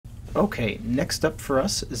Okay, next up for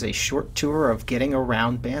us is a short tour of getting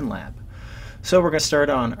around Bandlab. So we're going to start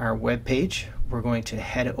on our web page. We're going to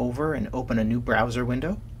head over and open a new browser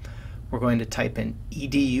window. We're going to type in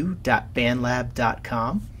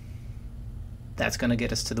edu.bandlab.com. That's going to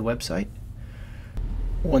get us to the website.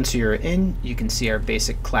 Once you're in, you can see our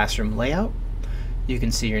basic classroom layout. You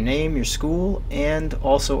can see your name, your school, and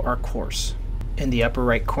also our course. In the upper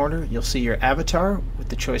right corner, you'll see your avatar with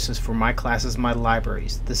the choices for My Classes, My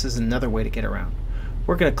Libraries. This is another way to get around.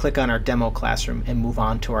 We're going to click on our demo classroom and move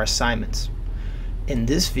on to our assignments. In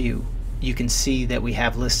this view, you can see that we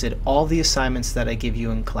have listed all the assignments that I give you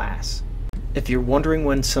in class. If you're wondering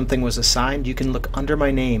when something was assigned, you can look under my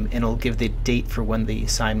name and it'll give the date for when the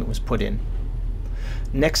assignment was put in.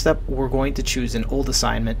 Next up, we're going to choose an old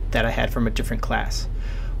assignment that I had from a different class.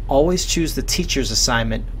 Always choose the teacher's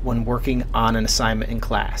assignment when working on an assignment in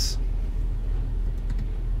class.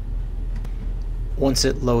 Once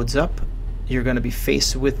it loads up, you're going to be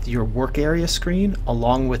faced with your work area screen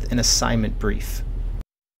along with an assignment brief.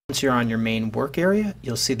 Once you're on your main work area,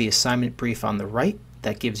 you'll see the assignment brief on the right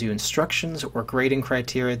that gives you instructions or grading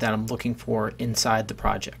criteria that I'm looking for inside the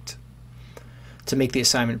project. To make the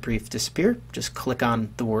assignment brief disappear, just click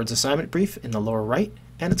on the words assignment brief in the lower right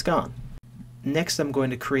and it's gone. Next, I'm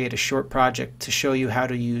going to create a short project to show you how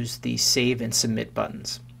to use the save and submit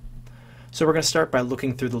buttons. So we're going to start by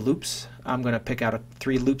looking through the loops. I'm going to pick out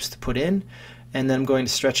 3 loops to put in, and then I'm going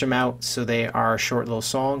to stretch them out so they are a short little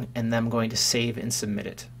song, and then I'm going to save and submit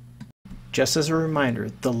it. Just as a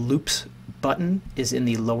reminder, the loops button is in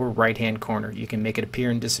the lower right hand corner. You can make it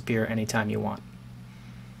appear and disappear anytime you want.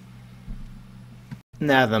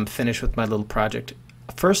 Now that I'm finished with my little project,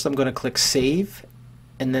 first I'm going to click save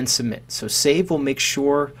and then submit. So save will make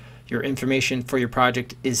sure your information for your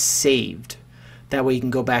project is saved. That way you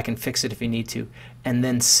can go back and fix it if you need to. And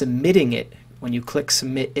then submitting it, when you click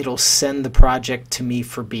submit, it'll send the project to me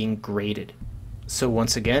for being graded. So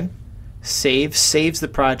once again, save saves the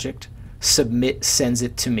project, submit sends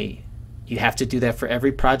it to me. You have to do that for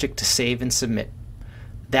every project to save and submit.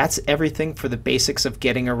 That's everything for the basics of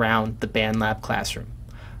getting around the Bandlab Classroom.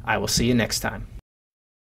 I will see you next time.